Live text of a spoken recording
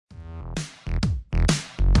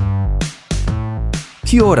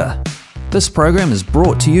Kia ora. This program is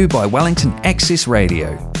brought to you by Wellington Access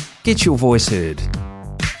Radio. Get your voice heard.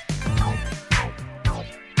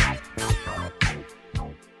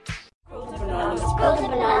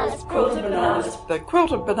 The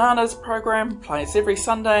Quilted Bananas program plays every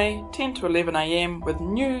Sunday, 10 to 11 a.m. with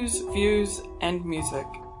news, views and music.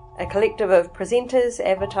 A collective of presenters,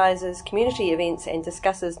 advertisers, community events and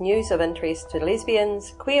discusses news of interest to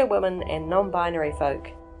lesbians, queer women and non-binary folk.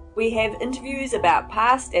 We have interviews about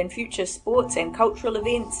past and future sports and cultural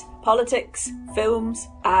events, politics, films,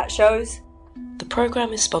 art shows. The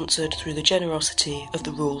program is sponsored through the generosity of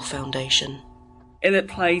the Rule Foundation. And it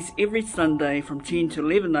plays every Sunday from 10 to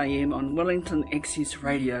 11 a.m. on Wellington Access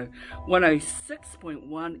Radio,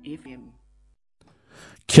 106.1 FM.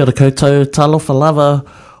 Kia ora koutou, talofa lava.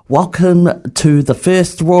 Welcome to the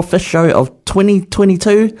first Raw Fish Show of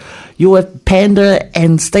 2022. You're with Panda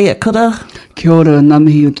and Stay at Kura. Kia ora,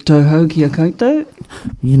 namihi o te tauhou, kia koutou.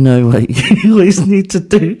 You know what you always need to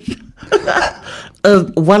do.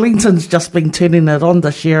 Wellington's just been turning it on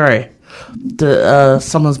this year. The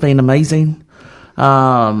summer's been amazing.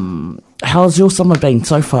 How's your summer been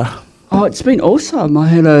so far? Oh, it's been awesome. I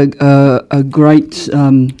had a great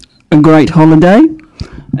holiday,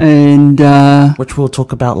 and which we'll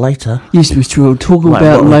talk about later. Yes, which we'll talk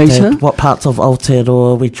about later. What parts of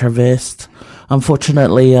Aotearoa we traversed.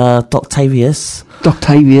 Unfortunately, Doctavius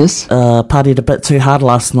partied a bit too hard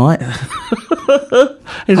last night. Hope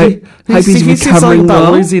he's recovering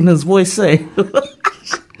well. Losing his voice, eh?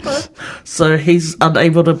 So he's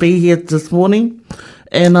unable to be here this morning.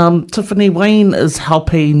 And Tiffany Wayne is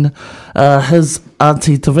helping his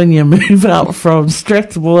auntie Tavinia move out from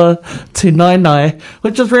Strathmore to Nainai,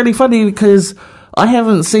 which is really funny because I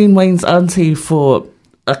haven't seen Wayne's auntie for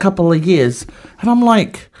a couple of years. And I'm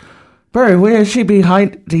like, bro, where has she been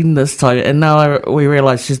hiding this time? And now we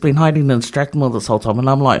realise she's been hiding in Strathmore this whole time. And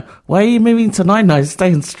I'm like, why are you moving to Nainai?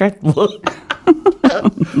 Stay in Strathmore.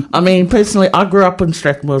 I mean, personally, I grew up in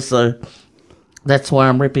Strathmore, so that's why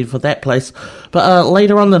I'm repping for that place. But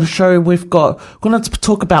later on in the show, we're going to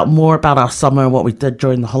talk more about our summer and what we did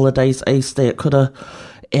during the holidays, Stay at Kura.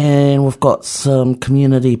 And we've got some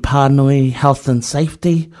community pānui, health and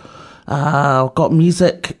safety. I've got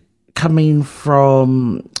music coming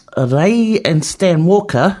from Ray and Stan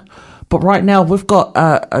Walker. But right now, we've got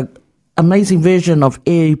a amazing version of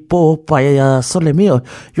E Bo by Sole Mio.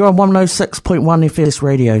 You're on 106.1 FS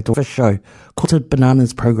Radio, the first show, Quilted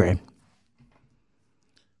Bananas program.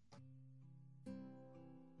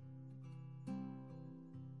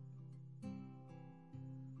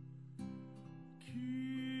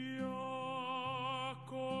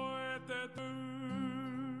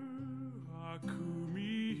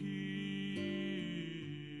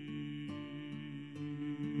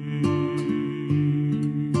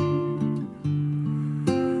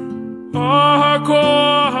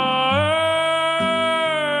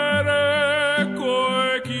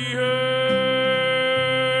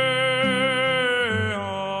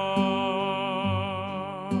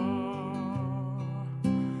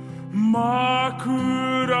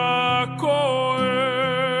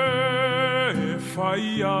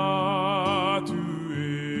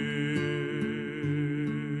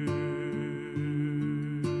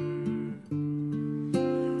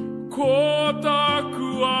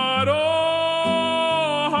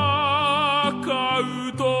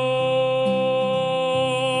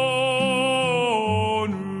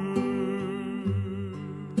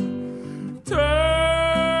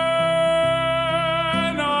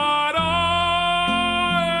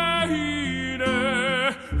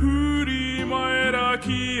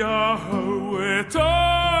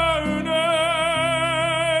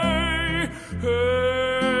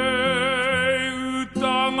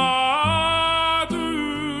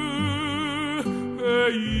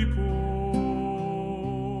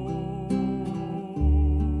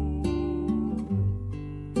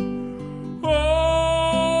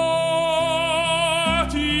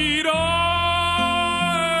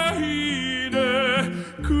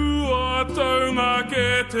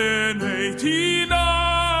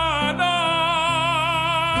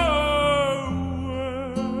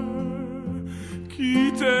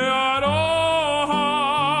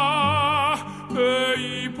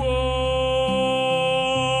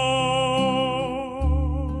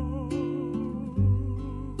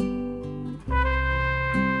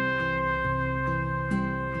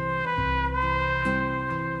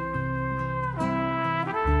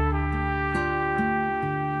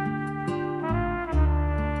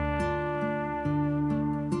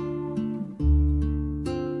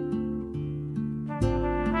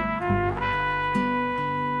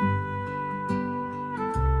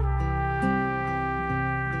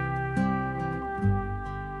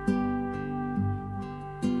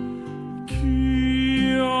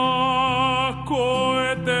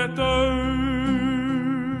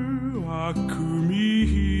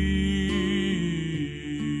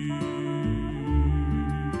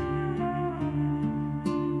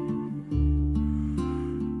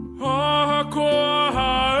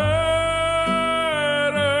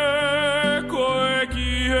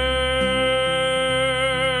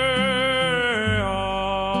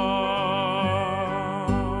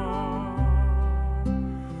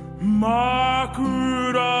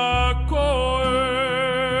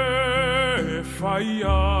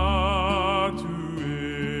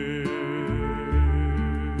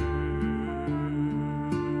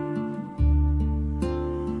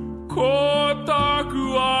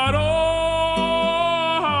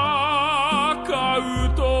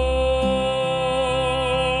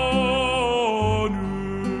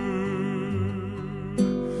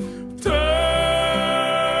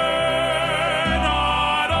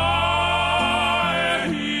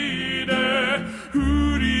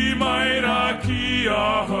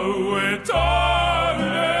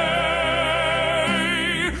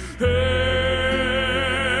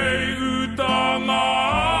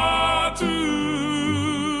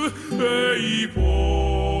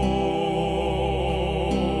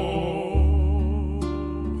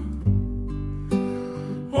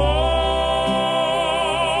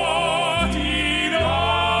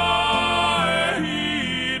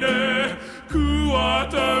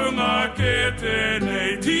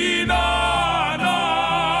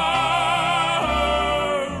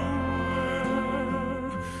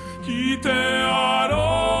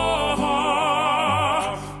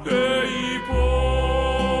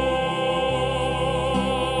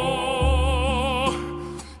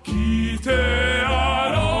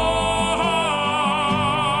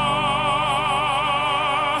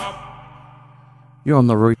 You're on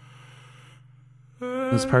the Root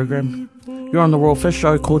this program. You're on the Raw Fish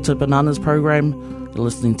Show, QUILTED Bananas program. You're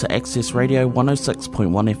listening to Access Radio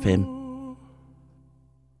 106.1 FM.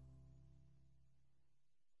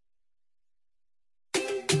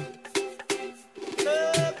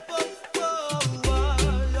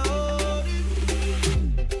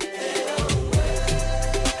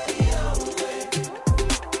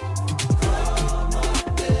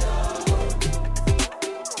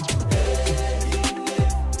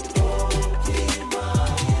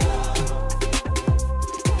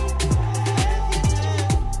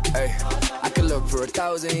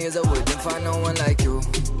 Years I wouldn't find no one like you.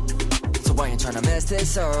 So why you tryna mess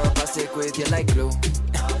this up? I stick with you like glue.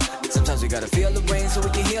 Sometimes we gotta feel the rain so we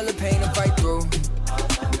can heal the pain and fight through.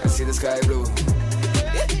 I see the sky blue.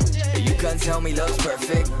 You can't tell me love's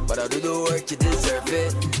perfect, but I'll do the work, you deserve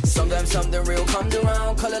it. Sometimes something real comes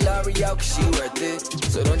around, call a Larry out cause she worth it.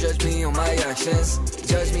 So don't judge me on my actions,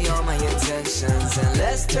 judge me on my intentions. And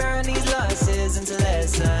let's turn these losses into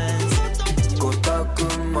lessons.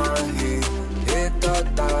 Kotakumahi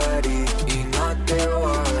Itatari Inate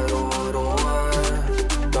Waroroar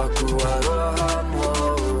Takuaroha Mo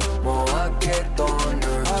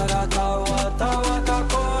Moaketonu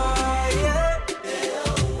Aratawatawatakoa.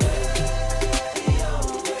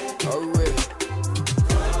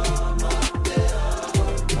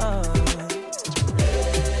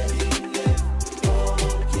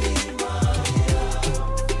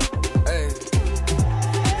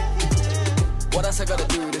 I gotta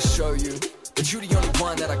do to show you that you're the only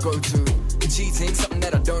one that I go to. Cheating, something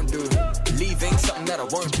that I don't do. Leaving, something that I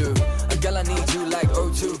won't do. A girl, I need you like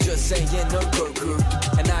O2. Just saying no Goku.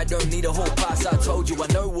 And I don't need a whole pass, I told you. I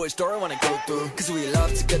know what story I wanna go through. Cause we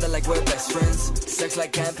love together like we're best friends. Sex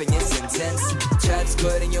like camping, it's intense. Chat's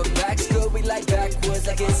good and your back's good. We like backwards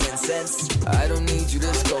like it's incense. I don't need you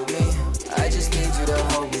to scold me, I just need you to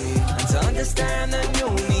hold me. And to understand the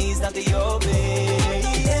new me's not the old me.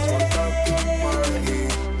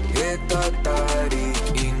 Itatari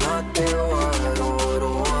Inate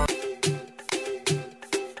Waroroa.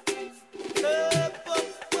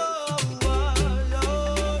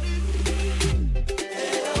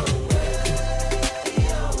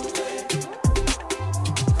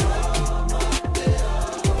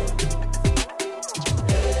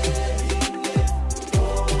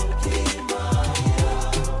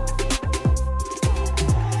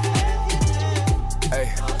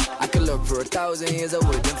 For 1,000 years I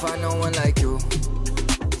wouldn't find no one like you.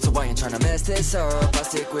 So why you tryna mess this up? I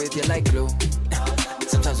stick with you like glue.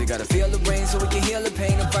 Sometimes we gotta feel the rain so we can heal the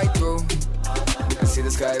pain and fight through. I see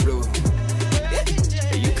the sky blue.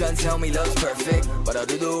 You can't tell me love's perfect, but I'll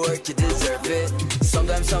do the work, you deserve it.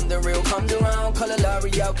 Sometimes something real comes around, call a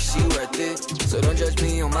Larry out cause she worth it. So don't judge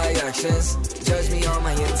me on my actions, judge me on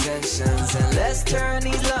my intentions. And let's turn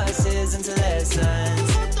these losses into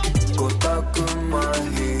lessons.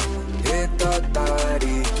 Kotakumahi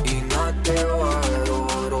Itatari Inate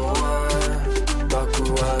Waroroar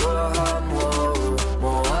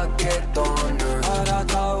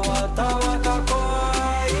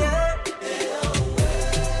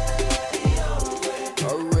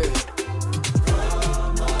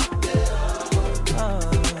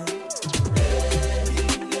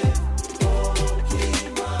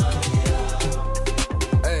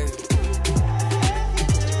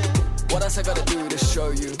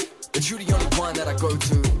go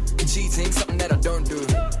to. Cheating, something that I don't do.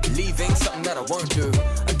 Leaving, something that I won't do.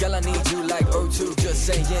 A girl, I need you like O2, just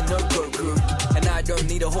saying no Goku. And I don't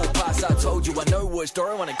need a whole pass, I told you I know what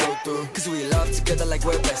story I wanna go through. Cause we love together like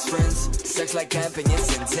we're best friends. Sex like camping,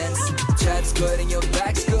 it's intense. Chat's good and your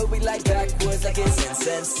back's good, we like backwards like it's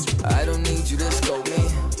incense. I don't need you to scold me,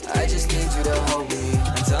 I just need you to hold me.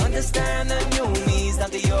 And to understand that new me's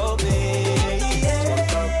not the old me.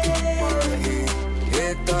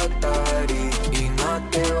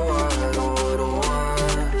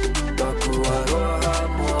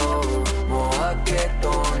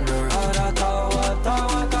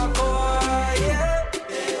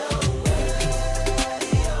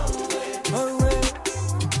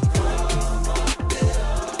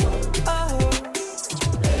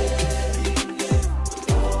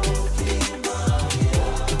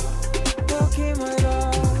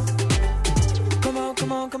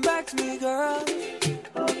 Come back to me, girl.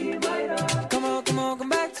 Come on, come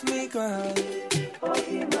back to me, girl.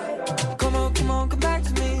 Come on, come back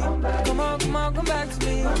to me. Come on, come back to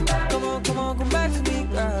me. Come on, come back to me,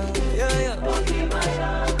 girl. Yeah, yeah.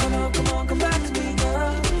 Come on, come back to me,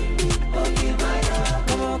 girl.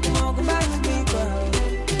 Come on, come back to me, girl.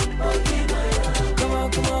 Come on,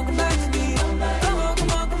 come back to me. Come on,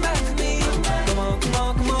 come back to me. Come on, come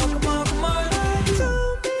on.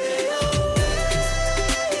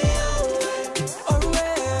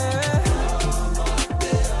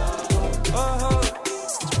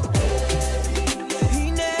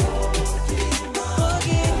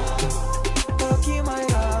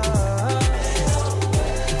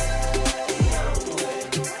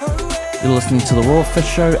 You're listening to the Raw Fish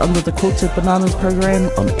Show under the QUILTED Bananas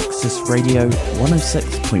program on Access Radio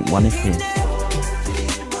 106.1 FM.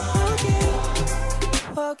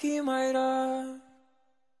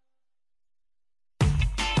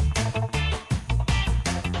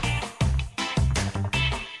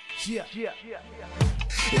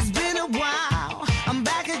 It's been a while, I'm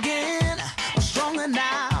back again, I'm stronger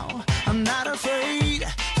now, I'm not afraid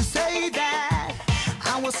to say that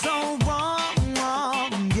I was so wrong,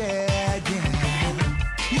 yeah.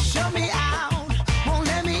 You shut me out, won't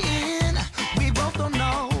let me in, we both don't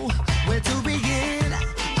know where to begin.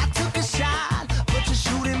 I took a shot, but you're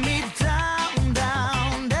shooting me down,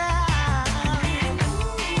 down, down.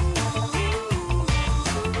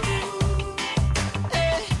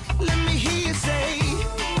 Hey, let me hear you say,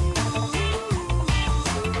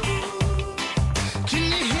 can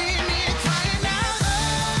you hear me crying out?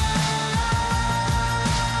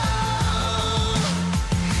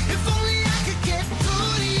 If only I could get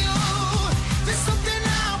through to you. There's something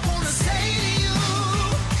I wanna say to you.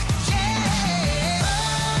 Yeah.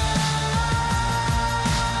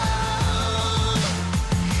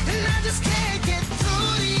 And I just can't get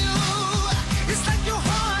through to you. It's like your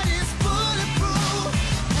heart is bulletproof,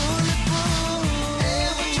 bulletproof. Hey,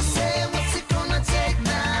 what you say? What's it gonna take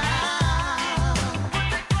now?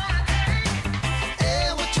 Hey,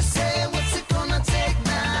 what you say? What's it gonna take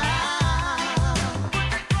now?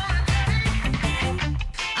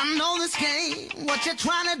 I know this game, what you're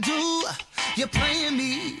trying to do. You're playing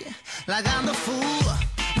me like I'm the fool.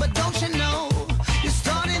 But don't you know, you're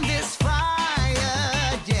starting this fire.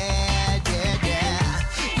 Yeah, yeah, yeah.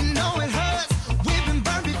 You know it hurts, we've been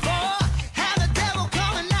burned before. Have the devil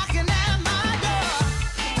coming knocking at my door.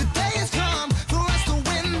 The day has come for us to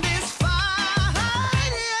win this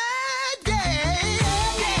fight. Yeah, yeah,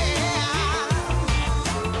 yeah.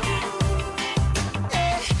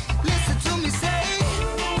 Hey, listen to me say,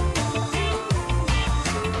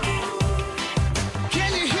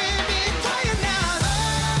 can you hear me crying out?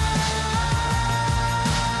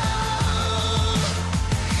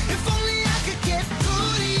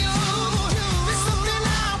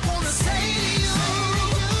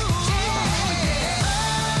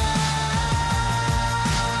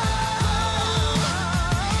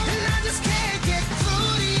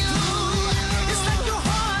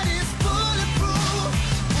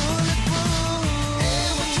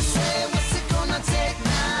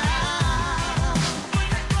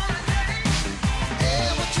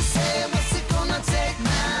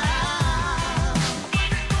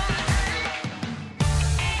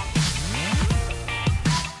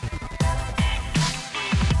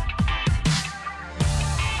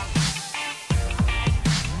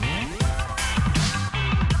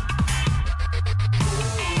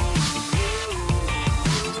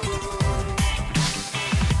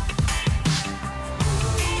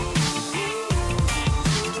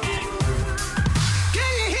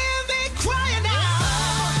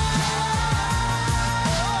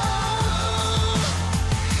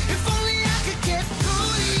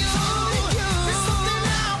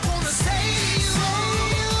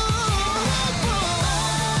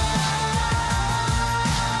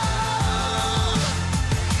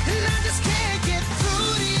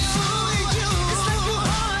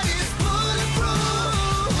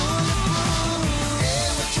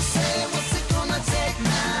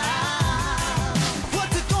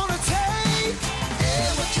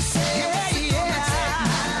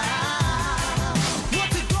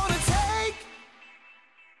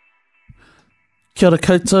 Kia ora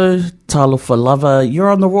koutou, talofa lava.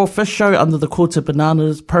 You're on the Raw Fish Show under the QUILTED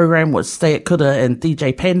Bananas program with Stay at Kura and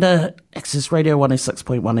DJ Panda, Access Radio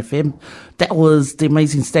 106.1 FM. That was the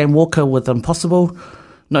amazing Stan Walker with Impossible.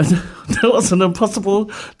 No, that wasn't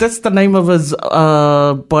Impossible. That's the name of his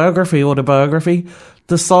autobiography.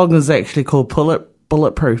 The song is actually called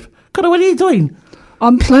Bulletproof. Kura, what are you doing?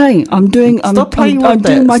 I'm playing. I'm doing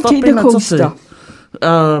my technical stuff.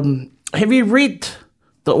 Have you read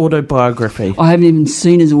the autobiography? I haven't even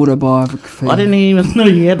seen his autobiography. I didn't even know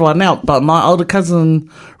he had one out, but my older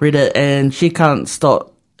cousin read it and she can't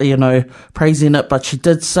stop, praising it, but she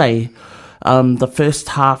did say the first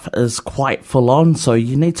half is quite full on, so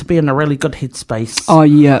you need to be in a really good headspace. Oh,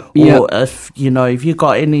 yeah. Or if you've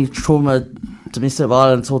got any trauma, domestic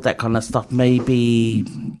violence, all that kind of stuff, maybe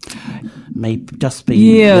just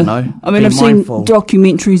be, I mean, I've mindful. Seen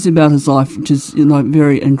documentaries about his life, which is,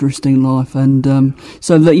 very interesting life. And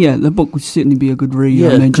the book would certainly be a good read,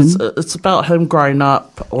 I imagine. It's about him growing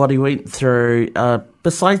up, what he went through,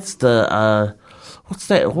 besides the,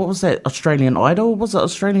 what was that, Australian Idol? Was it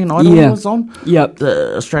Australian Idol he was on? Yep.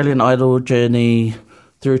 The Australian Idol journey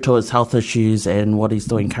through to his health issues and what he's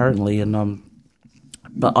doing currently. And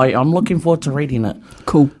but I'm looking forward to reading it.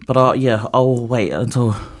 Cool. But I'll wait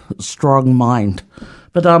until strong mind.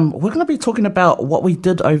 But we're going to be talking about what we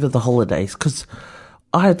did over the holidays, because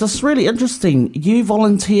this is really interesting. You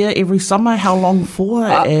volunteer every summer. How long for?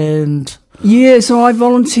 So I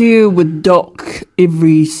volunteer with Doc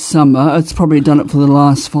every summer. It's probably done it for the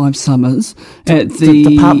last 5 summers at the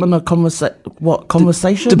Department of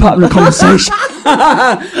Conversation. Department of Conversation.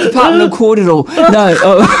 Department of Cordial.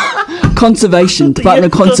 No, Conservation.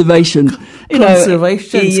 Department of Conservation.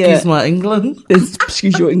 Excuse my England.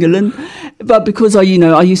 Excuse your England. But because I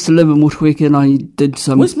used to live in Motueka and I did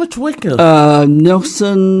some... Where's Motueka?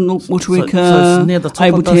 Nelson, Motueka. So it's near the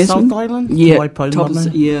top of the South Island? Yeah.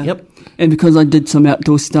 Yep. And because I did some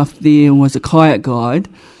outdoor stuff there and was a kayak guide.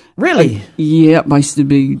 Really? I used to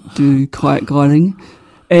do kayak guiding.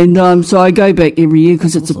 And so I go back every year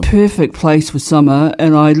because it's a perfect place for summer.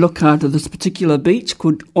 And I look after this particular beach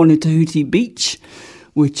called Onetahuti Beach,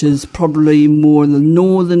 which is probably more the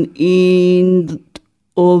northern end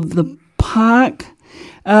of the park.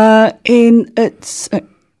 And it's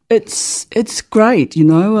great,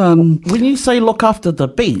 When you say look after the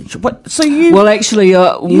beach, what? So you? Well, actually, you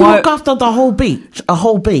look after the whole beach, a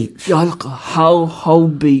whole beach. Yeah, I look a whole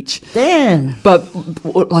beach. Damn. But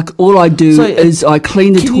all I do is I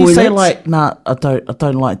clean the toilets. Can you say nah, I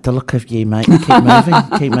don't like the look of you, mate.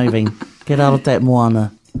 Keep moving. Get out of that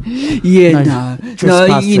moana. Yeah, no,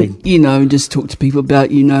 just talk to people about,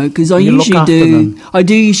 because I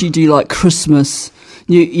do usually do like Christmas.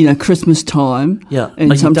 Christmas time,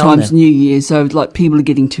 and sometimes New Year. So, like, people are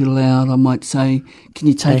getting too loud. I might say, "Can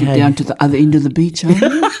you take it down to the other end of the beach?" Is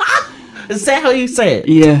that how you say it?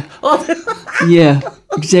 Yeah, yeah,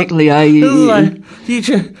 exactly. Have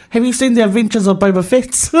you seen the Adventures of Boba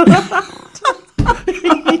Fett?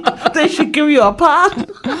 They should give you a part.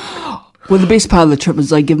 Well, the best part of the trip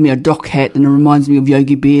is they give me a dock hat, and it reminds me of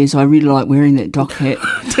Yogi Bear, so I really like wearing that dock hat.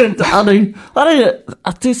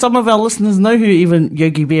 Do some of our listeners know who even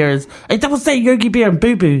Yogi Bear is? Hey, that was that Yogi Bear and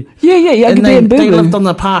Boo Boo. Yeah, Yogi Bear and Boo Boo. They lived on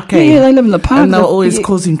the park, Yeah, they live in the park. And they were always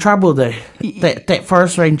causing trouble, though. That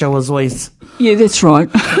forest ranger was always... Yeah, that's right.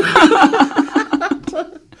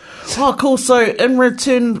 Oh, cool. So, in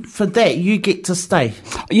return for that, you get to stay?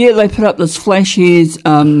 Yeah, they put up this flash airs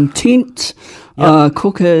tent...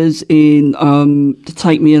 cookers and to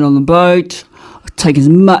take me in on the boat. I take as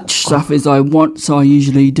much stuff as I want, so I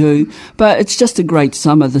usually do. But it's just a great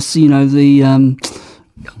summer. I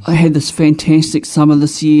had this fantastic summer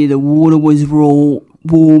this year. The water was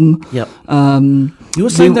warm. Yep. You were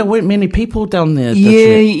saying there weren't many people down there.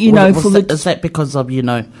 Yeah, is that because of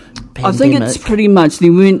pandemic? I think it's pretty much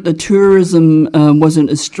the tourism wasn't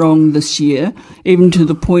as strong this year, even to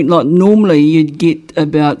the point like normally you'd get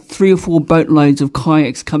about 3 or 4 boatloads of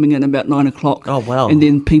kayaks coming in about 9 o'clock. Oh wow! And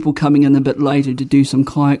then people coming in a bit later to do some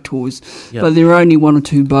kayak tours. Yep. But there are only 1 or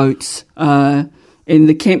 2 boats. And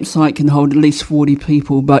the campsite can hold at least 40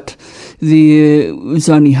 people, but it was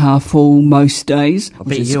only half full most days. I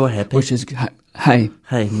bet you were happy. Which is, hey,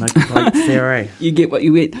 no complaints there, eh? You get what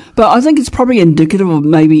you get. But I think it's probably indicative of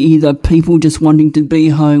maybe either people just wanting to be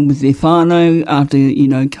home with their whānau after,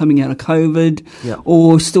 coming out of COVID,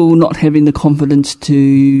 or still not having the confidence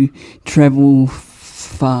to travel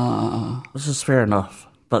far. This is fair enough.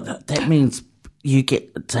 But that means you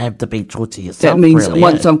get to have the beach all to yourself. That means really,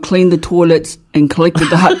 once I've cleaned the toilets and collected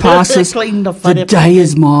the hut passes, Cleaned the day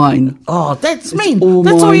is mine. Oh, that's It's mean. all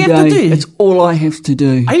That's all my you have to day. do. It's all I have to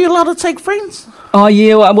do. Are you allowed to take friends? Oh,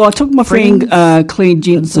 yeah. Well, I took my friend Friends? Claire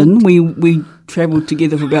Jensen. We travelled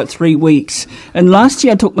together for about 3 weeks. And last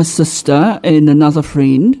year I took my sister and another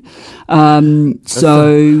friend. Are you going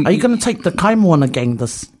to take the Kaimoana gang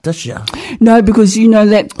this year? No, because you know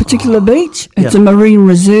that particular beach? It's a marine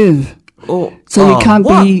reserve. You can't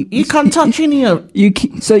what? be... You can't touch any of... You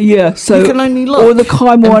can only look all the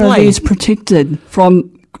Kaimoana and there play. is protected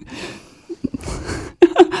from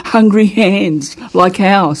hungry hands like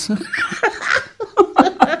ours.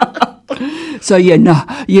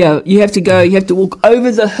 You have to walk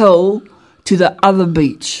over the hill to the other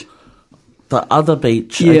beach. The other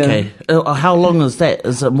beach? Yeah. Okay. How long is that?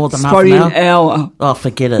 Is it more than It's half probably an an hour. Oh,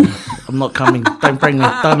 forget it. I'm not coming. Don't bring me.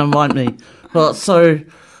 Don't invite me. Well, so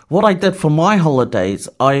what I did for my holidays,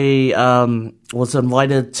 I was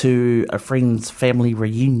invited to a friend's family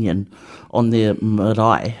reunion on their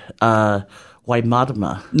marae,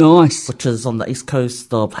 Waimarama. Nice. Which is on the east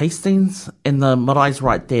coast of Hastings, and the marae's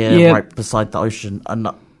right there, right beside the ocean. And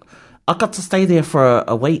I got to stay there for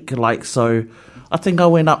a week, so I think I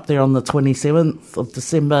went up there on the 27th of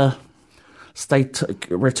December,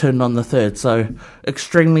 returned on the 3rd, so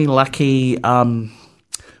extremely lucky.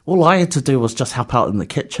 All I had to do was just help out in the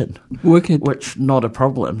kitchen. Wicked. Which, not a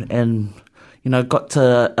problem. And, got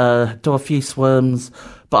to do a few swims,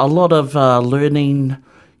 but a lot of learning.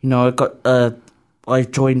 I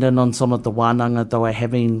joined in on some of the wānanga they were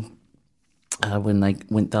having when they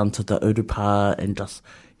went down to the Urupa and just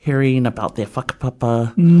hearing about their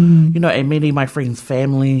whakapapa, and meeting my friend's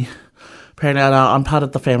family. Apparently, I'm part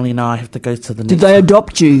of the family now. I have to go to the next... Did they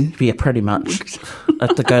adopt you? Yeah, pretty much. I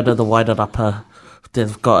have to go to the Wairarapa.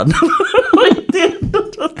 They've gone.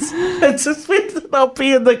 It's suspected I'll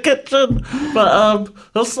be in the kitchen. But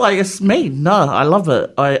it's me. No, I love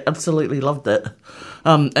it. I absolutely loved it.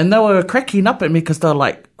 And they were cracking up at me because they were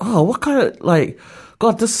like, oh, what kind of,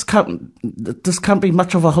 God, this can't be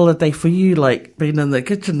much of a holiday for you, being in the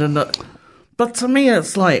kitchen. But to me,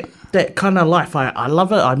 it's that kind of life. I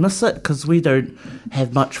love it. I miss it because we don't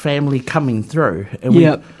have much family coming through. And we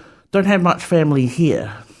don't have much family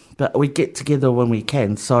here. But we get together when we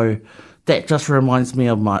can. So that just reminds me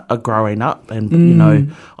of my growing up.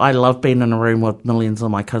 And, I love being in a room with millions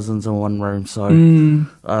of my cousins in one room. So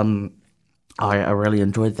I really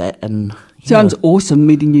enjoyed that. And sounds awesome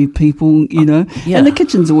meeting new people, And the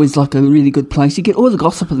kitchen's always a really good place. You get all the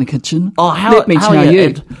gossip in the kitchen. Oh, Let me tell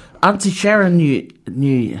you. Auntie Sharon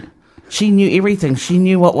knew. She knew everything. She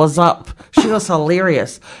knew what was up. She was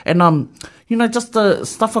hilarious. And, just the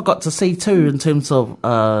stuff I got to see too in terms of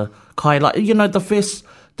kai. The first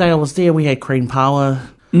day I was there, we had cream power.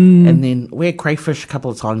 And then we had crayfish a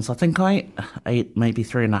couple of times. I think I ate maybe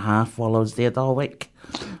 3.5 while I was there the whole week.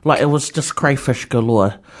 It was just crayfish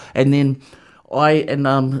galore. And then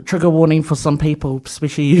trigger warning for some people,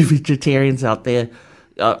 especially you vegetarians out there,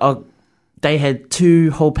 they had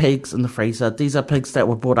 2 whole pigs in the freezer. These are pigs that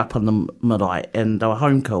were brought up on the marae, and they were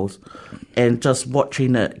home kills. And just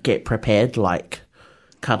watching it get prepared,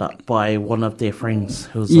 cut up by one of their friends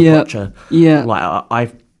who was a butcher. Yeah.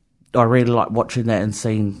 I really like watching that and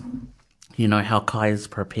seeing, how kai is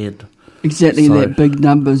prepared. Exactly, that big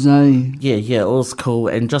numbers, eh? Yeah, it was cool.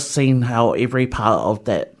 And just seeing how every part of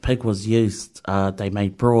that pig was used. They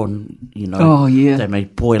made brawn, Oh, yeah. They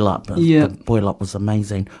made boil up. Yeah. The boil up was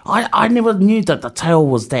amazing. I never knew that the tail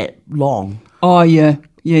was that long. Oh, yeah.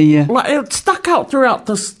 Yeah. It stuck out throughout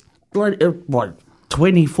this,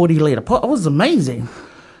 20, 40 litre pot. It was amazing.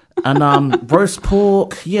 And roast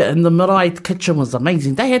pork, and the marae kitchen was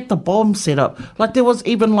amazing. They had the bomb set up. There was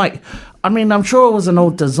even I'm sure it was an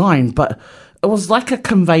old design, but it was like a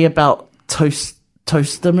conveyor belt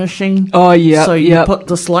toaster machine. Oh, yeah. So you put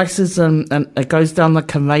the slices in, and it goes down the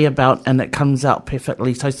conveyor belt, and it comes out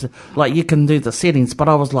perfectly toasted. You can do the settings, but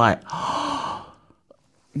I was like,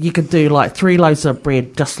 you could do 3 loaves of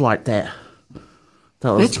bread just like that.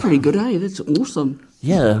 That's pretty good, eh? That's awesome.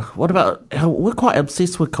 Yeah. What about... We're quite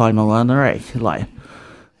obsessed with kainoana, eh?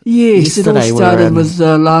 Yes, it all started with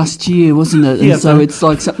last year, wasn't it? And so it's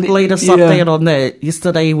something... Lead us update on that.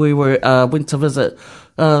 Yesterday we went to visit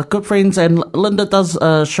good friends, and Linda does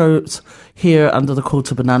shows here under the Call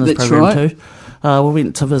to Bananas program too. We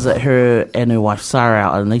went to visit her and her wife Sarah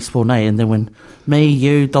out in East Bourne, and then when me,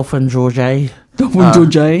 you, Dolphin George,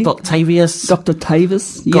 Octavius, Dr.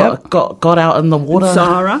 Tavis, got out in the water.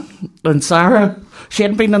 And Sarah. She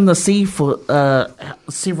hadn't been in the sea for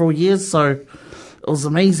several years, so it was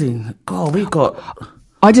amazing. God, we got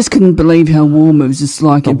I just couldn't believe how warm it was. Just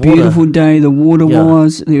like a beautiful day. The water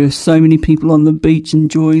was. There were so many people on the beach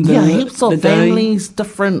enjoying the heaps of the families,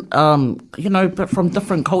 different, but from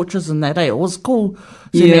different cultures in that day. It was cool.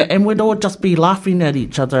 And we'd all just be laughing at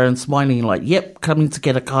each other and smiling like, yep, coming to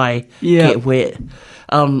get a kai, get wet.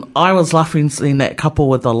 I was laughing seeing that couple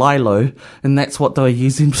with the lilo, and that's what they were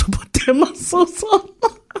using to put their muscles on.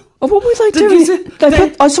 Oh, what were they doing?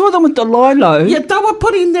 I saw them with the lilo. Yeah, they were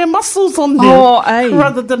putting their muscles on there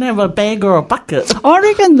rather than have a bag or a bucket. I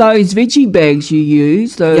reckon those veggie bags you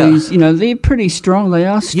use, they're pretty strong. They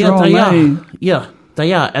are strong. Yeah,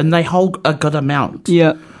 they are. And they hold a good amount.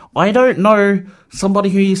 Yeah. I don't know,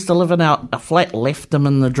 somebody who used to live in a flat left them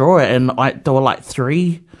in the drawer, and they were like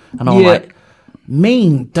 3. And I'm like,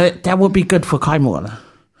 that would be good for kaimora.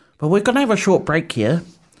 But we're going to have a short break here.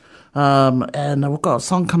 And we've got a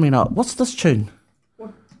song coming up. What's this tune?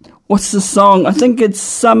 What's the song? I think it's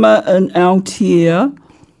Summer in Aotea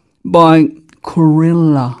by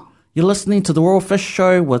Corella. You're listening to The Royal Fish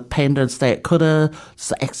Show with Panda and Stay at Kura.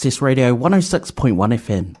 It's Access Radio 106.1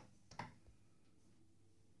 FM.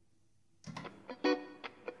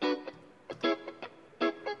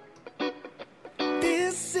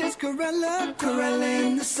 This is Corella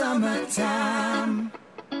in the summertime.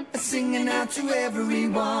 Singing out to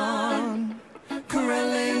everyone,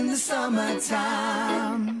 Corella in the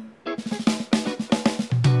summertime.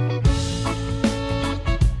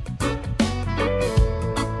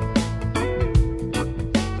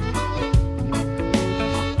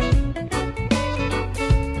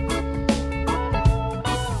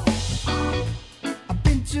 I've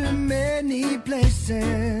been to many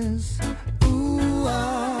places,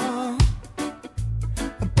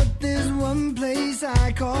 but there's one place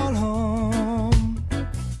I call home,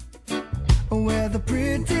 where the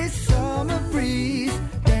pretty summer breeze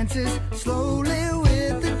dances slowly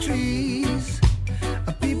with the trees.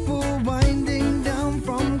 People winding down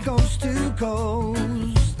from coast to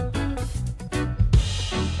coast.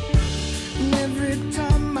 And every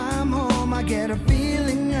time I'm home, I get a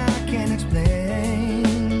feeling I can't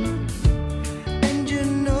explain. And you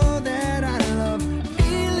know that I love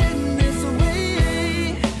feeling this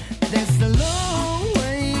way. That's the long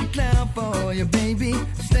way cloud for you, baby.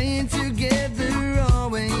 Staying together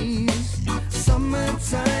always.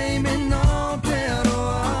 Summertime in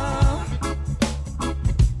Aotearoa,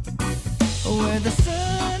 where the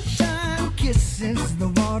sunshine kisses the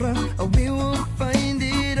water, we will find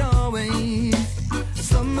it always.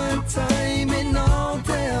 Summertime in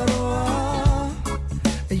Aotearoa,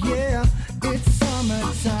 yeah, it's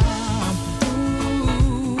summertime.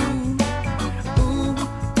 Ooh, ooh,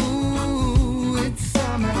 ooh, it's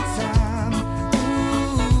summertime.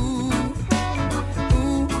 Ooh,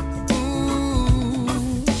 ooh,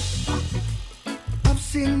 ooh. I've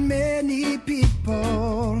seen many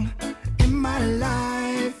people in my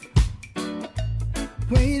life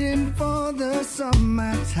waiting for the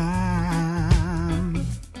summertime,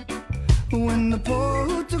 when the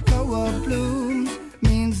Pohutukawa blooms,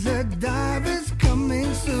 means the dive is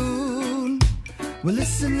coming soon. We're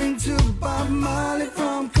listening to Bob Marley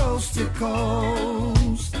from coast to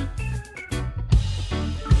coast.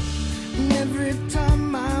 And every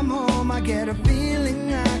time I'm home, I get a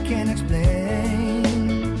feeling I can't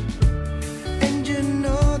explain. And you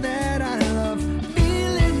know that I love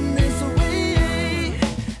feeling this way.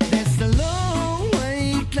 That's the long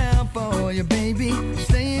way cloud for you, baby.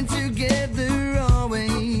 Staying together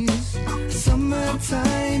always.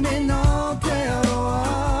 Summertime in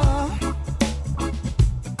Aotearoa,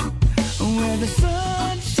 where the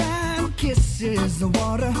sunshine kisses the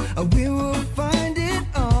water, we will find it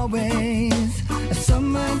always.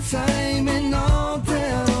 Summertime in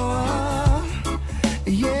Aotearoa,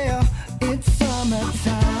 yeah, it's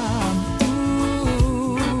summertime.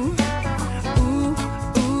 Ooh, ooh,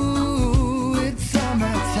 ooh, it's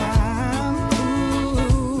summertime.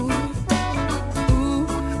 Ooh, ooh,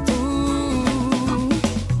 ooh.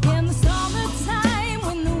 In the summertime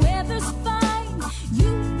when the weather's fine,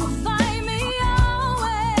 you will find me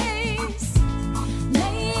always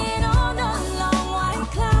laying on the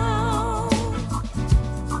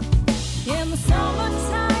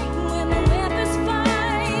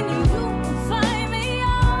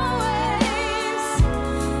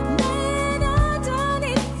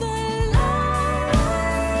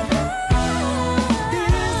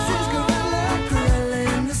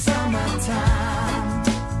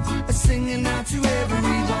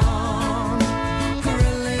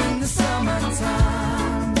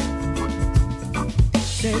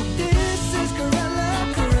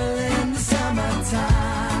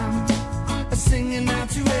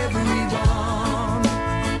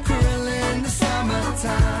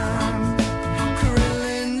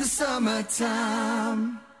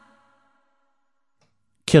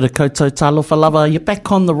Kia ora koutou talofa lava. You're back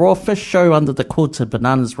on the Raw Fish Show under the QUILTED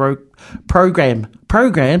Bananas program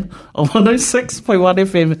on 106.1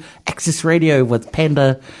 FM Access Radio with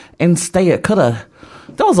Panda and Stay at Kura.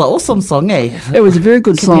 That was an awesome song, eh? It was a very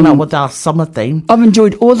good Keeping song. up with our summer theme. I've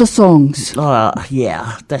enjoyed all the songs.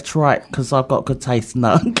 Yeah, that's right, because I've got good taste.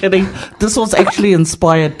 No, I'm kidding. This was actually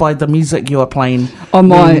inspired by the music you were playing. On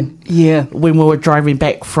my, when we were driving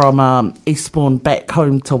back from Eastbourne back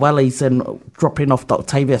home to Wellies and dropping off the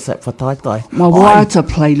Octavius at Whataitai. my Waiata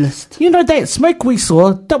playlist. You know that smoke we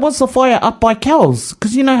saw? That was the fire up by Cal's,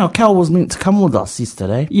 because you know how Cal was meant to come with us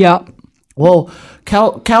yesterday. Yeah. Well,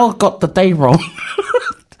 Cal got the day wrong.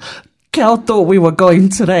 Cal thought we were going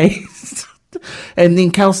today. And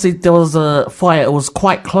then Cal said there was a fire. It was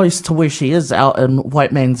quite close to where she is out in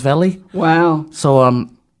White Man's Valley. Wow. So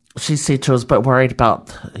she said she was a bit worried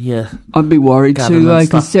about, I'd be worried too,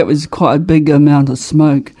 because that was quite a big amount of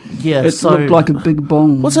smoke. Yeah, it looked like a big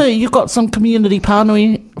bong. So you got some community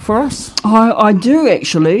pānui for us? I do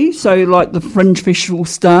actually. So like the Fringe Festival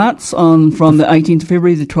starts on from the 18th of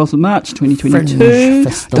February, the 12th of March 2022.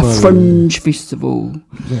 The Fringe Festival.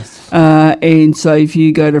 Yes. And so if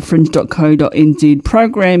you go to fringe.co.nz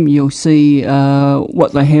program, you'll see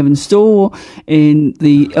what they have in store and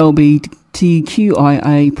the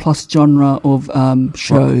LGBTQIA plus genre of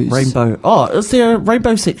shows. Rainbow. Oh, is there a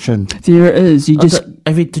rainbow section? There is. You just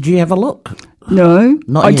did you have a look? No,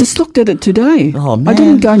 Not I yet. just looked at it today. Oh, man. I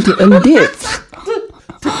didn't go into in depth.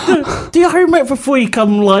 Do your homework before you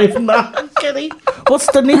come live. No, I'm kidding.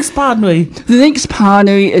 What's the next pānui? The next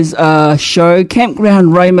pānui is a show,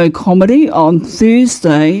 Campground Rainbow Comedy, on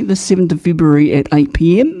Thursday, the 7th of February at 8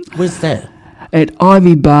 p.m. Where's that? At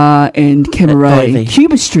Ivy Bar and Cabaret, Ivy.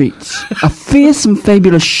 Cuba Street. A fierce and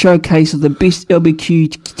fabulous showcase of the best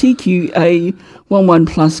LGBTQA 11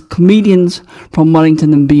 plus comedians from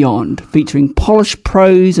Wellington and beyond, featuring polished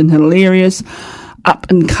pros and hilarious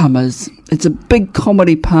up-and-comers. It's a big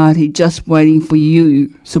comedy party just waiting for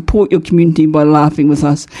you. Support your community by laughing with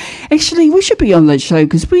us. Actually, we should be on that show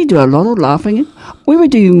because we do a lot of laughing. We were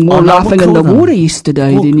doing more laughing in the water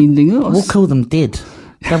yesterday than anything else. We'll kill them dead.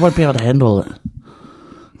 They won't be able to handle it.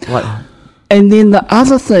 And then the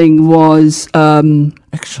other thing was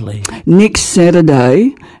actually next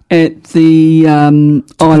Saturday at the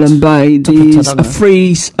Island Bay, there's a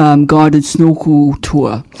free guided snorkel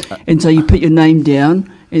tour, and so you put your name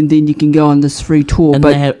down, and then you can go on this free tour. And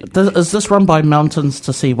but is this run by Mountains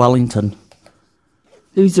to See Wellington?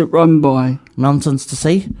 Who's it run by? Mountains to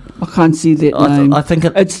See? I can't see that name. I think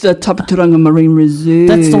it's the Tapaturanga Marine Reserve.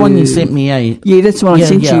 That's the one you sent me, eh? Yeah, that's what I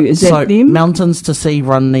sent you. Is that them? Mountains to See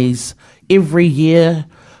run these every year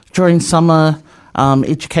during summer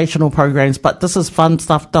educational programs, but this is fun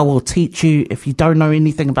stuff that will teach you. If you don't know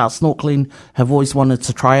anything about snorkeling, have always wanted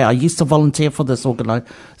to try it. I used to volunteer for this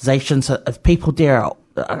organisation, so if people there are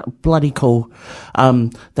bloody cool.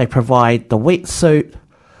 They provide the wetsuit,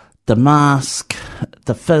 the mask,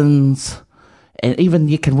 the fins, and even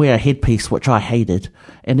you can wear a headpiece, which I hated,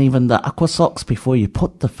 and even the aqua socks before you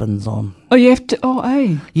put the fins on. Oh, you have to? Oh,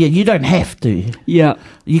 eh? Yeah, you don't have to. Yeah.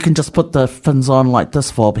 You can just put the fins on like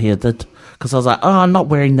this fob here did, because I was like, I'm not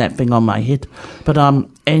wearing that thing on my head. But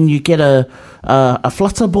and you get a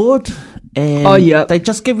flutter board, and they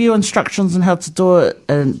just give you instructions on how to do it,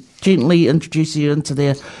 and gently introduce you into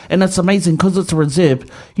there, and it's amazing because it's a reserve,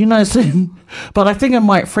 you know. But I think it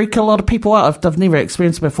might freak a lot of people out if they've never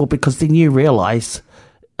experienced it before, because then you realise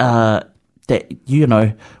that, you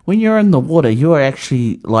know, when you're in the water, you are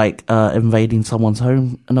actually like invading someone's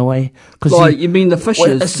home in a way. Like, you mean the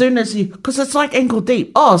fishes? As soon as because it's like ankle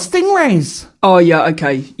deep. Oh, stingrays. Oh yeah,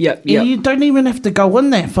 okay, yeah. You don't even have to go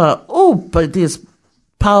in that far. Oh, but there's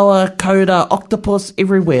power, coda, octopus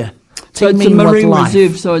everywhere. So it's a marine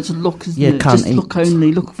reserve, so it's look, isn't it? Can't just eat. look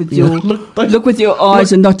only. Look with your look with your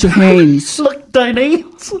eyes and not your hands. Look, don't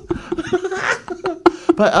eat.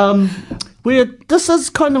 But this is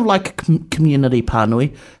kind of like a community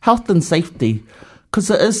pānui, health and safety, because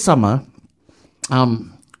it is summer.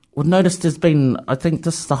 We've noticed there's been, I think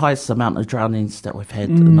this is the highest amount of drownings that we've had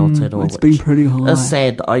in Aotearoa. It's been pretty high. It's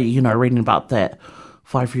sad, reading about that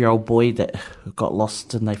 5-year-old boy that got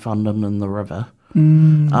lost and they found him in the river.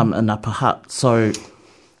 In Upper Hutt. So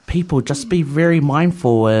people just be very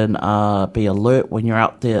mindful and be alert when you're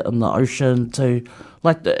out there in the ocean to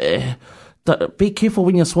be careful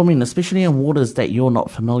when you're swimming, especially in waters that you're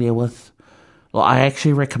not familiar with. I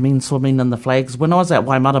actually recommend swimming in the flags. When I was at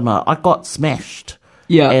Waimarama, I got smashed.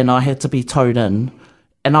 Yeah. And I had to be towed in,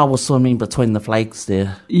 and I was swimming between the flags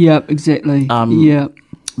there. Yeah, exactly.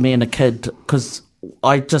 Me and a kid, because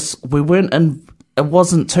we weren't in. It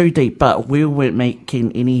wasn't too deep, but we weren't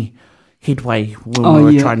making any headway when we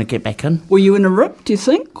were trying to get back in. Were you in a rip, do you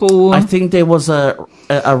think? Or I think there was a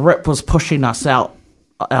rip was pushing us out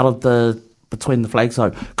of between the flag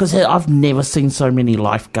zone, because I've never seen so many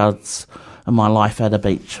lifeguards in my life at a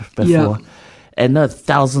beach before. Yeah. And there are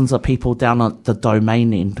thousands of people down at the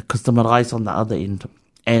domain end, because the marai's on the other end,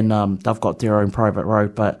 and they've got their own private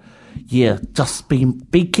road. But yeah, just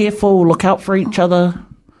be careful, look out for each other.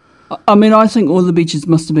 I mean, I think all the beaches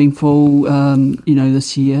must have been full,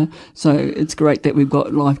 this year. So it's great that we've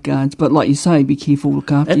got lifeguards. But like you say, be careful,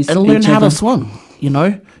 look after and learn how to swim.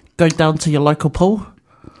 Go down to your local pool.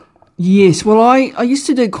 Yes, well, I used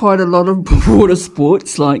to do quite a lot of water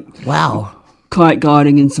sports, like kayak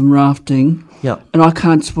guiding and some rafting. Yeah, and I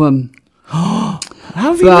can't swim. How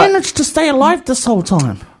have you managed to stay alive this whole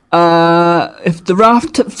time? If the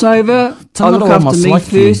raft tips over, I'll look after me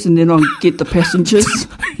first, and then I'll get the passengers.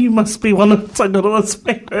 You must be one of Tangaroa's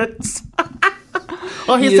favourites.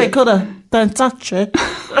 Here's that kura. Don't touch it.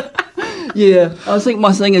 Yeah, I think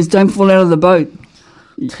my thing is don't fall out of the boat.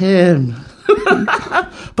 Damn.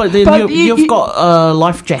 But then you've got a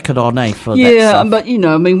life jacket on, for that stuff. Yeah, but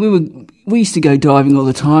I mean, we used to go diving all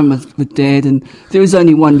the time with Dad, and there was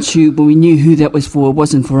only one tube, but we knew who that was for. It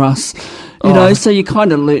wasn't for us. You know, so you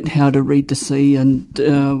kind of learnt how to read the sea. And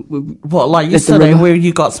what, like yesterday where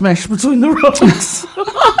you got smashed between the rocks?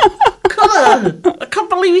 I can't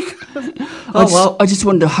believe you. I just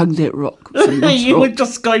wanted to hug that rock. You were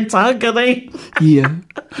just going to hug it, eh? Yeah.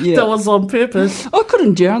 That was on purpose. I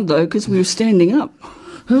couldn't drown though because we were standing up.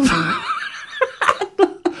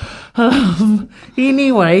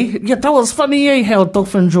 Anyway, that was funny, how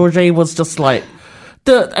Dolphin Georgie was just like,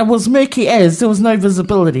 it was murky as there was no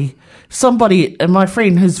visibility. Somebody, and my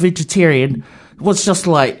friend who's vegetarian, was just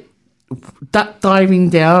like duck diving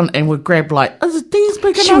down and would grab like, is these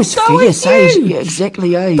big enough? She was fierce, huge. Yeah,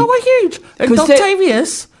 exactly, eh? They were huge. And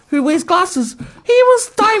Octavius, who wears glasses, he was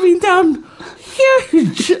diving down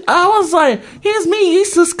huge. I was like, here's me,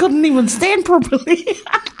 Eustace couldn't even stand properly.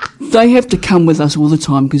 They have to come with us all the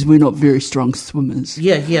time because we're not very strong swimmers.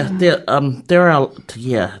 Yeah, they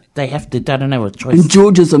have to. They don't have a choice. And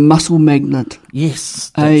George is a muscle magnet.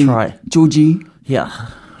 Yes, that's right. Georgie. Yeah,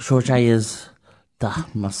 Georgie is the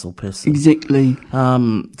muscle person. Exactly.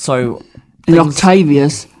 So, and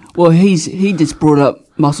Octavius, well, he just brought up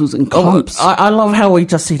muscles and clumps. I love how we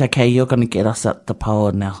just said, okay, you're going to get us at the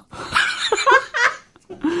power now.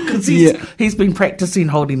 Because he's been practicing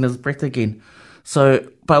holding his breath again. So,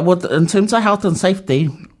 but in terms of health and safety,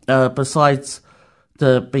 besides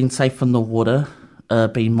being safe in the water,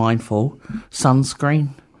 being mindful,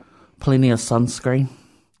 sunscreen, plenty of sunscreen,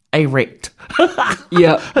 erect.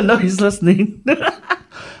 Yeah, I know he's listening.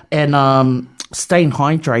 And staying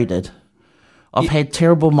hydrated. I've had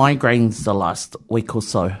terrible migraines the last week or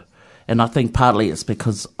so, and I think partly it's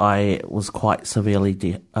because I was quite severely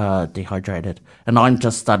dehydrated, and I'm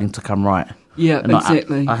just starting to come right. Yeah, and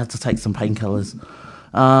exactly. I had to take some painkillers.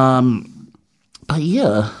 But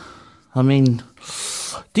yeah, I mean,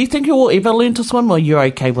 do you think you will ever learn to swim, or you're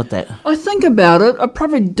okay with that? I think about it. I've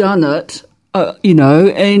probably done it, and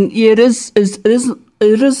yeah, it is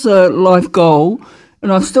a life goal,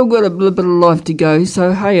 and I've still got a little bit of life to go.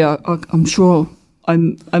 So hey, I'm sure I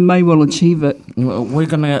may well achieve it. We're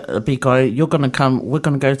gonna be You're gonna come. We're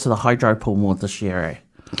gonna go to the hydro pool more this year, eh?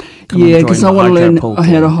 Yeah, because I want to learn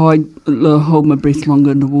how to hold my breath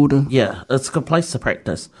longer in the water. Yeah, it's a good place to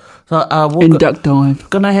practice. So and duck dive.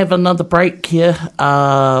 Gonna have another break here.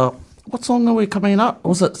 What song are we coming up?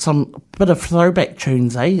 Was it some bit of throwback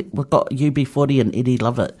tunes, eh? We've got UB40 and Eddie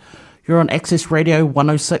Lovett. You're on Access Radio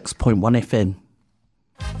 106.1 FM.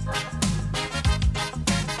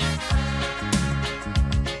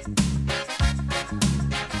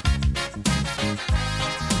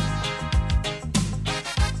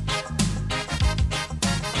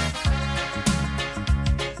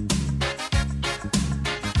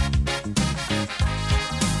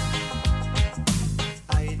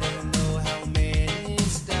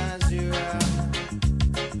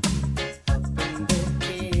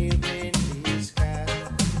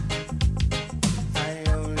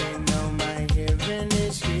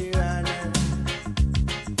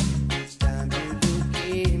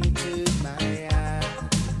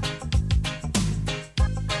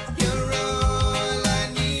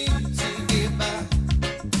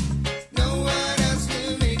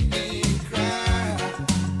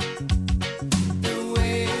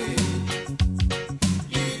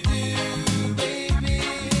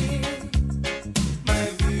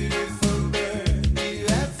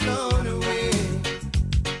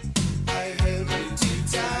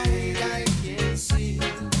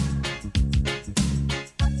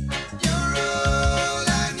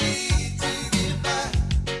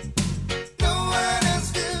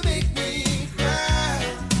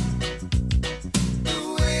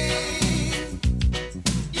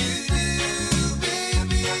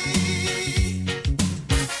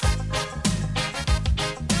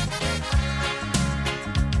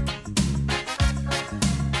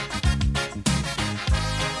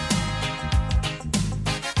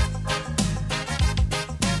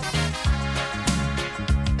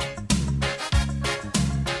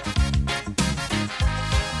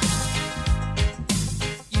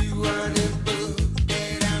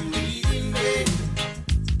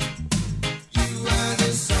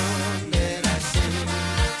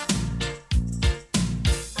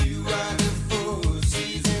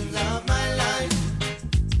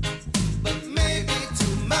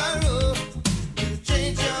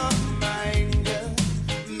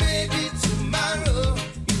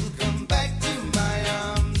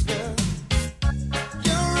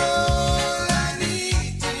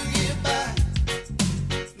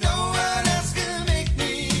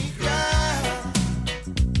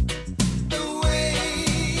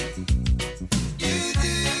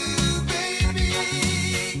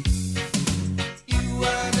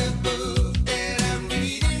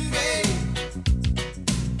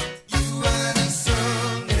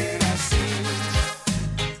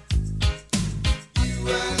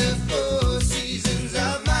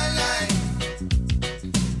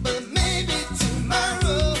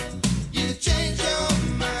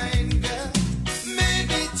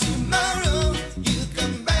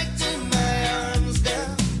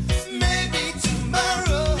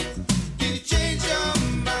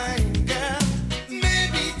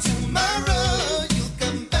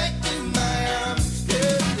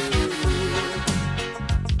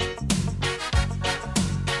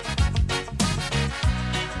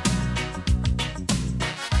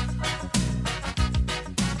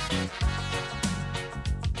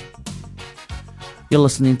 You're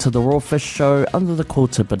listening to the Raw Fish Show under the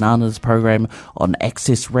QUILTED Bananas program on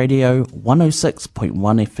Access Radio 106.1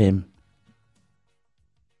 FM.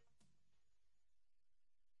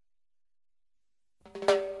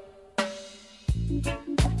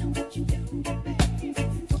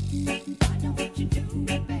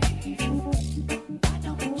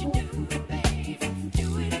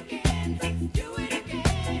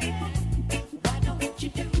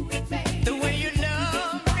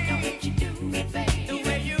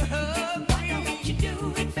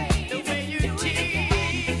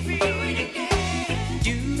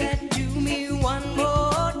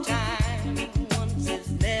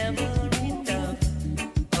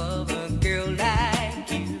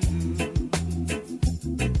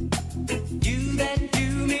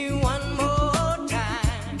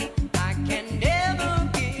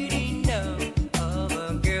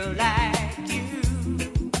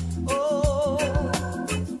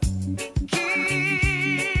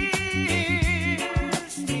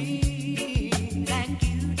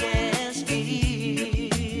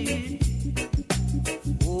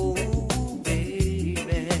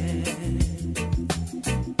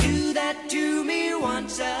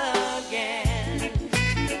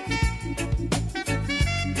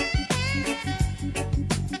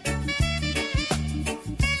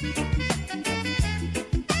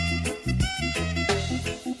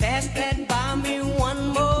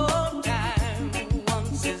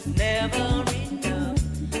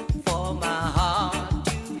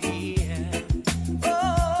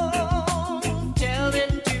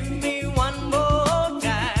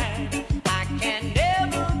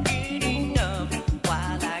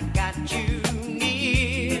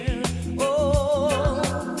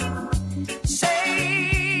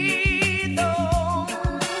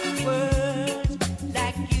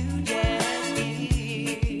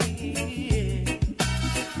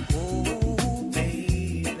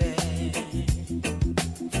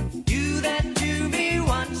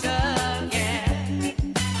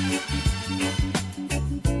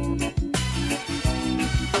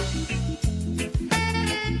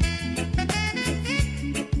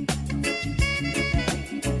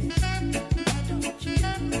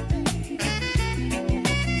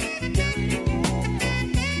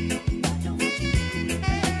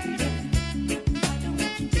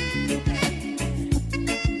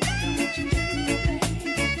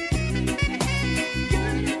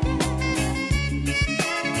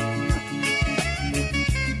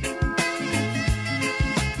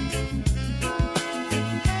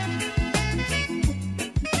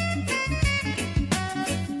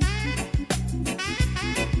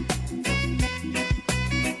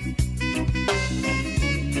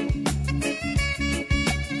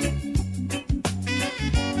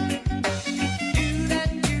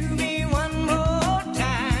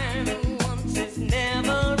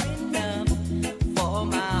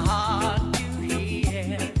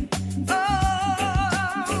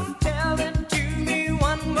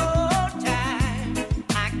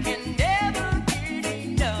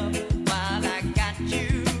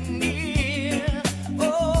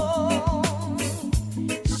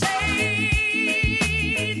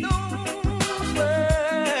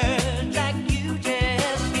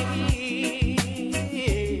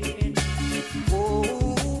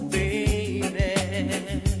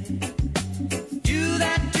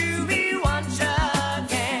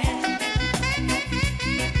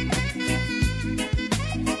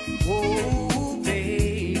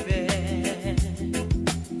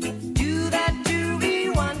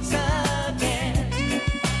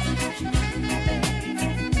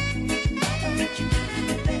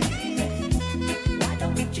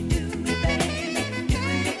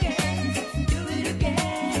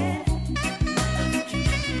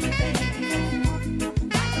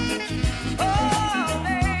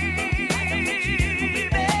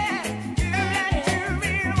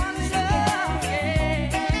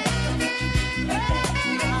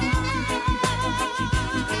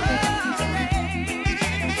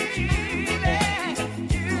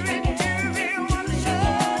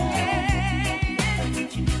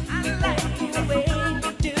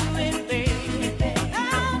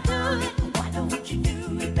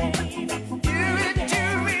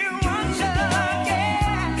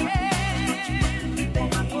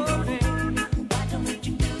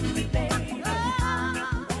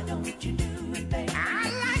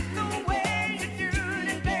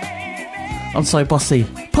 I'm so bossy.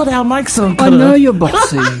 Put our mics on. I know you're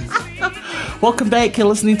bossy. Welcome back. You're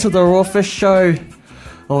listening to the Raw Fish Show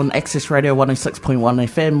on Access Radio 106.1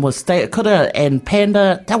 FM with State of Kura and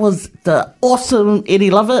Panda. That was the awesome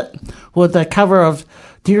Eddie Lovett with the cover of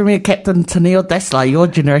Do you remember Captain Tennille? That's like your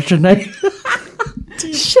generation, eh?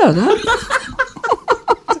 Shut up.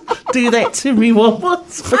 Do that to me, what?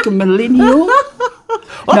 Freaking millennial.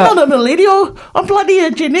 I'm not a millennial. I'm bloody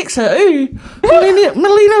a Gen Xer, ooh.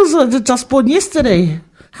 Millennials are just born yesterday.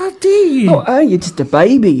 How dare you? Oh, you're just a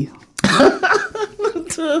baby.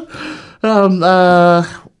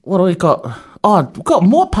 What do we got? Oh, we've got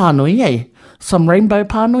more pānui, eh? Some rainbow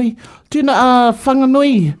pānui. Do you know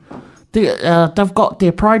Whanganui? They've got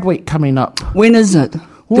their Pride Week coming up. When is it?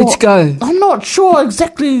 Well, Let's go. I'm not sure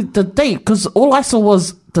exactly the date, because all I saw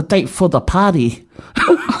was the date for the party.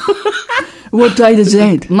 What date is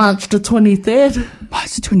that? March the 23rd.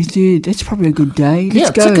 March the 23rd. That's probably a good day.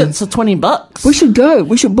 Let's go. Tickets are $20. We should go.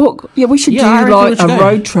 We should book. Yeah, we should do I reckon like we should a go.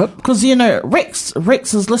 road trip. Because, you know, Rex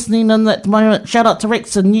is listening in at the moment. Shout out to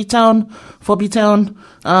Rex in Newtown, Fobbytown.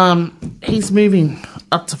 He's moving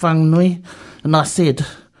up to Whanganui. And I said,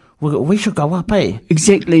 we should go up, eh?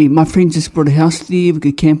 Exactly. My friend just bought a house there. We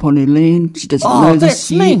could camp on her land. She doesn't know this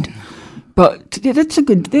that's yet. neat. But yeah, that's a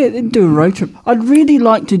good. Do a road trip. I'd really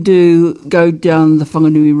like to go down the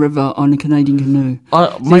Whanganui River on a Canadian canoe.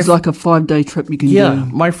 There's like a 5-day trip you can do. Yeah,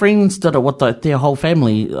 my friends did it with their whole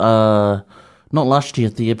family. Not last year,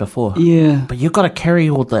 the year before. Yeah. But you've got to carry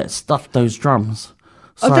all that stuff, those drums.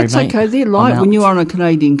 Sorry, that's mate. okay. They're light when you're on a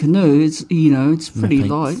Canadian canoe. It's it's pretty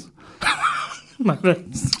light.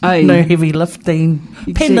 Hey. No heavy lifting.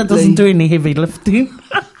 Exactly. Panda doesn't do any heavy lifting.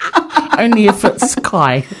 Only if it's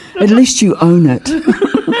Sky. At least you own it.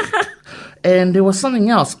 And there was something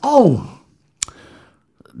else.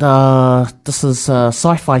 This is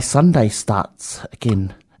Sci-Fi Sunday starts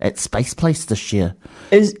again at Space Place this year.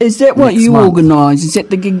 Is that what Next you month. organise? Is that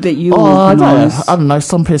the gig that you I organise? don't know.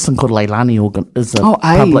 Some person called Leilani is a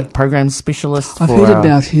public programs specialist I've for heard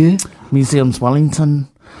about her. Museums Wellington.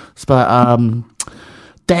 But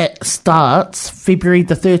that starts February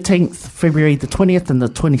the 13th, February the 20th and the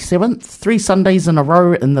 27th. 3 Sundays in a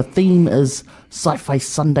row, and the theme is Sci-Fi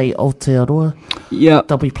Sunday Aotearoa. Yeah.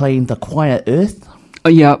 They'll be playing The Quiet Earth. Oh,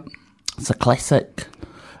 yeah. It's a classic.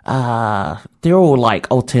 They're all like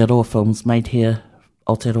Aotearoa films made here,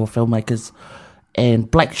 Aotearoa filmmakers. And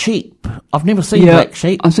Black Sheep. I've never seen Black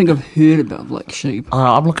Sheep. I think I've heard about Black Sheep.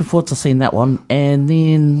 I'm looking forward to seeing that one. And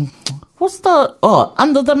then,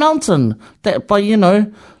 Under the Mountain. That by,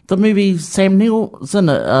 the movie Sam Neill's in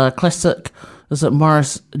it, classic. Is it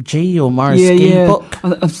Morris G or Morris G book?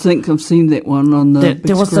 I think I've seen that one on the big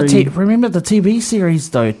There was screen. remember the TV series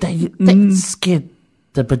though? That scared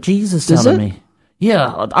the bejesus out of me.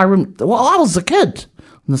 Yeah, I remember. Well, I was a kid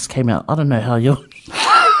when this came out. I don't know how you.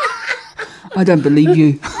 I don't believe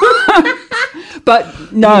you.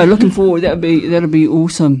 But no, looking forward. That'll be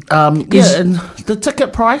awesome. And the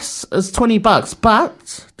ticket price is $20.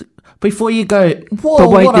 But before you go, whoa! But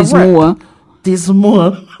wait, what there's a rip. more. There's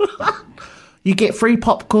more. You get free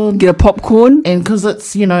popcorn. Get a popcorn, and because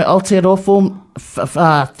it's Aotearoa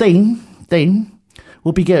theme,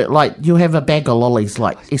 we'll be you'll have a bag of lollies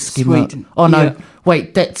like Eskimo. Sweet. Oh no, Yeah.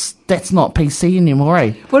 wait, that's not PC anymore,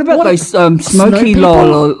 eh? What about those smoky snow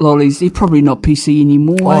people? lollies? They're probably not PC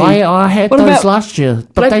anymore. Oh, eh? I had What those about last year,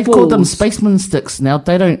 but black they call them balls? spaceman sticks now.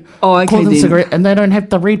 They don't Oh, okay, call them then. cigarette, and they don't have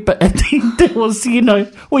the red bit. That was,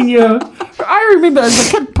 when you're. I remember as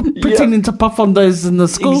a kid pretending to puff on those in the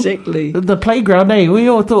school, Exactly. in the playground. Eh, we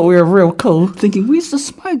all thought we were real cool. Thinking, where's the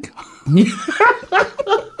smoke?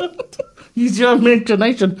 Use your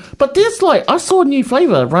imagination. But there's I saw a new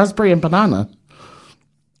flavour, raspberry and banana.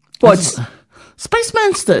 What's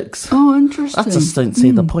Spaceman sticks? Oh, interesting. I just don't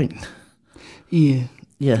see the point. Yeah.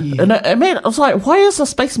 Yeah. And I was like, why is a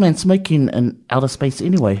spaceman smoking in outer space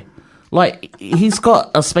anyway? He's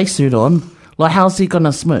got a spacesuit on. How's he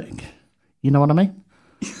gonna smoke? You know what I mean?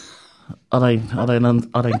 I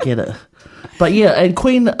don't get it. But yeah, and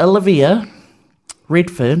Queen Olivia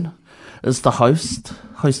Redfern is the host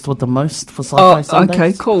with the most for Sci-Fi Sundays.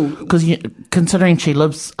 Okay, cool. Because considering she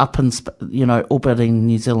lives up in orbiting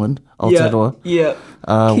New Zealand, Aotearoa,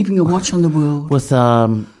 Keeping a watch on the world with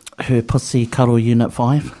her pussy cuddle unit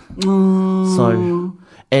 5. So,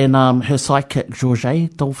 and her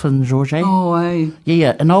sidekick Dolphin Georgie. Oh, hey.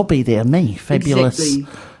 Yeah, and I'll be there. Me, fabulous. Exactly.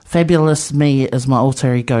 Fabulous me is my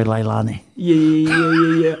alter ego, Leilani.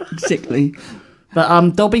 Yeah. Exactly.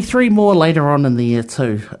 But there'll be 3 more later on in the year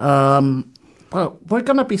too. Well, we're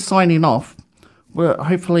going to be signing off.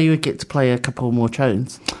 Hopefully we get to play a couple more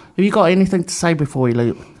tunes. Have you got anything to say before we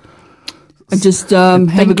leave? And just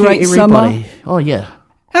have a great summer. Oh, yeah.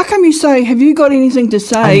 How come you say, have you got anything to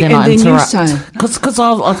say, and then you say?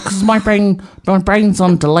 Because my brain's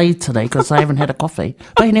on delay today because I haven't had a coffee.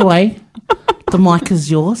 But anyway, the mic is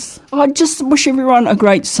yours. I just wish everyone a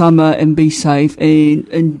great summer and be safe and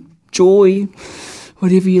enjoy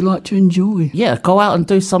whatever you like to enjoy. Yeah, go out and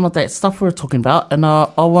do some of that stuff we were talking about. And I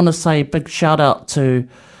want to say a big shout out to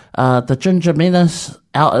the Ginger Menace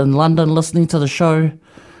out in London listening to the show.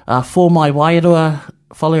 For my Wairua,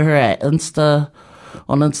 follow her at on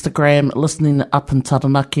Instagram, listening up in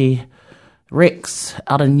Taranaki. Rex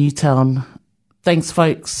out in Newtown. Thanks,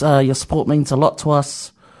 folks. Your support means a lot to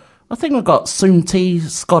us. I think we've got Soom T,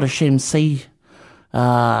 Scottish MC,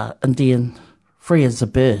 Indian, free as a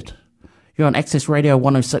bird. You're on Access Radio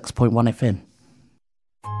 106.1 FM.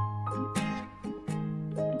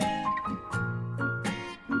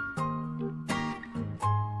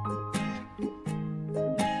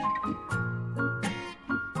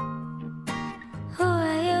 Who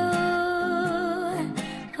are you?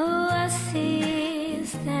 Who I see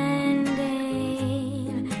standing,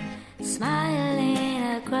 smiling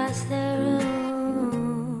across the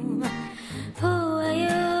room. Who are you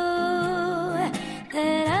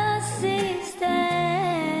that I see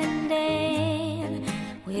standing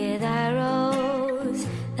with a rose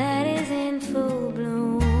that is in full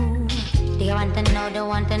bloom? Do you want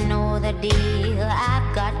to know the deal?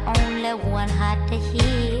 I've got only one heart to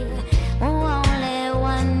heal, only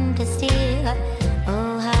one to steal.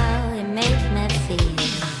 Oh, how it makes me feel.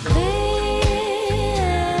 Free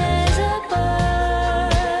as a bird,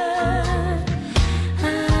 I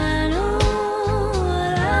know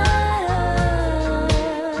what I heard.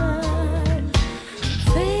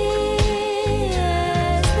 Free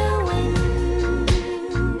as the wind,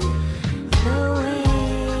 the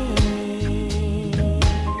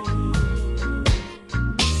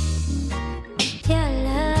Your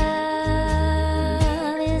love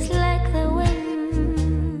is like the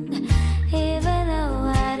wind, even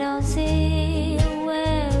though I don't see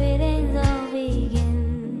where it ends or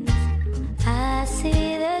begins. I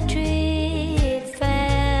see the tree it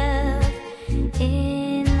fell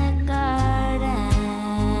in the garden.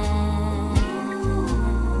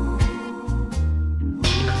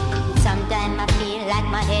 Sometimes I feel like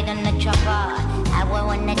my head on the chopper. I won't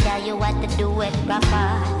wanna tell you what to do it proper.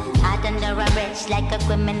 Out under a wretch like a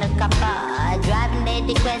criminal copper. Driving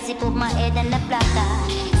lady crazy, put my head on the blocker.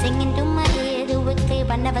 Singing to my ear, do it clear,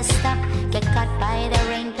 I never stop. Get caught by the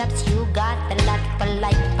raindrops, you got the lot for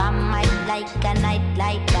life. I might like a night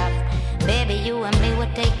light up. Baby, you and me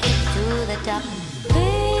will take it to the top.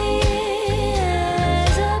 Free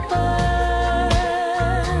as a bird,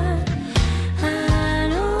 I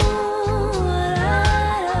know what I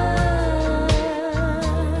heard.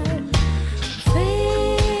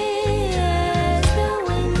 Free as the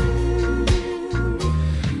wind,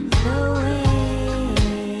 the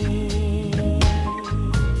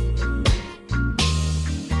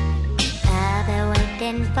I've been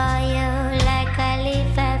waiting for you like a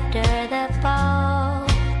leaf after the fall,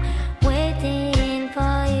 waiting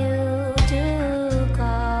for you to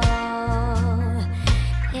call,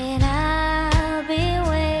 and I'll be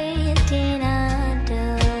waiting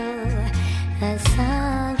until the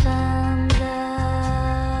sun comes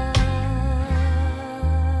up.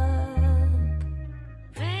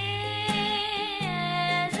 Free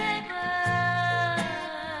as a bird.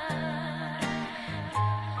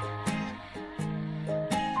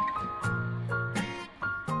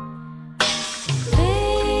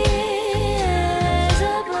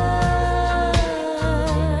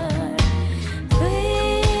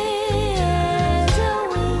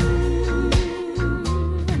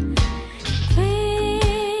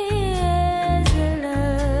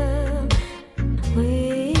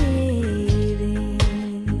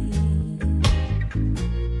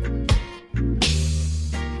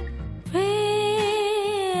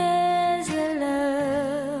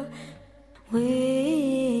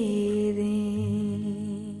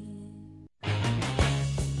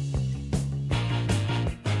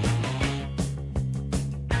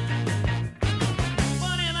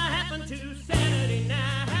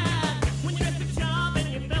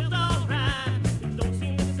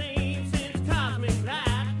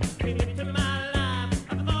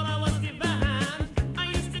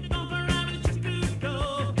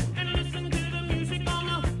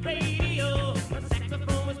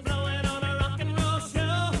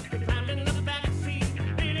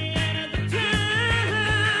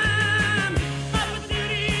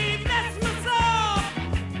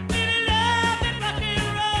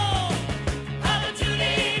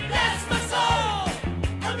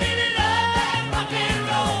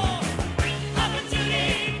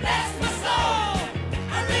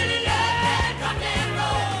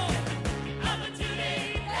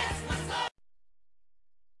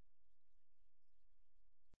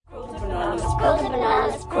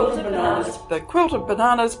 The Quilted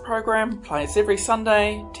Bananas program plays every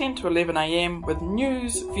Sunday, 10 to 11 a.m. with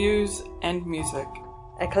news, views and music.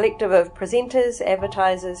 A collective of presenters,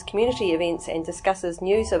 advertisers, community events and discusses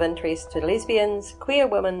news of interest to lesbians, queer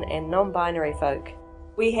women and non-binary folk.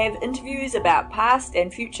 We have interviews about past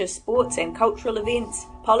and future sports and cultural events,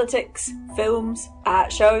 politics, films,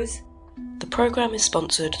 art shows. The programme is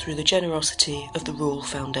sponsored through the generosity of the Rural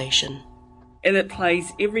Foundation. And it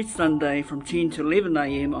plays every Sunday from 10 to 11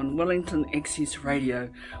 a.m. on Wellington Access Radio,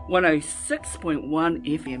 106.1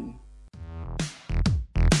 FM.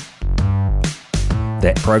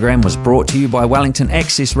 That program was brought to you by Wellington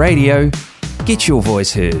Access Radio. Get your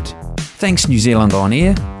voice heard. Thanks New Zealand On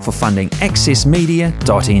Air for funding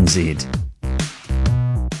accessmedia.nz.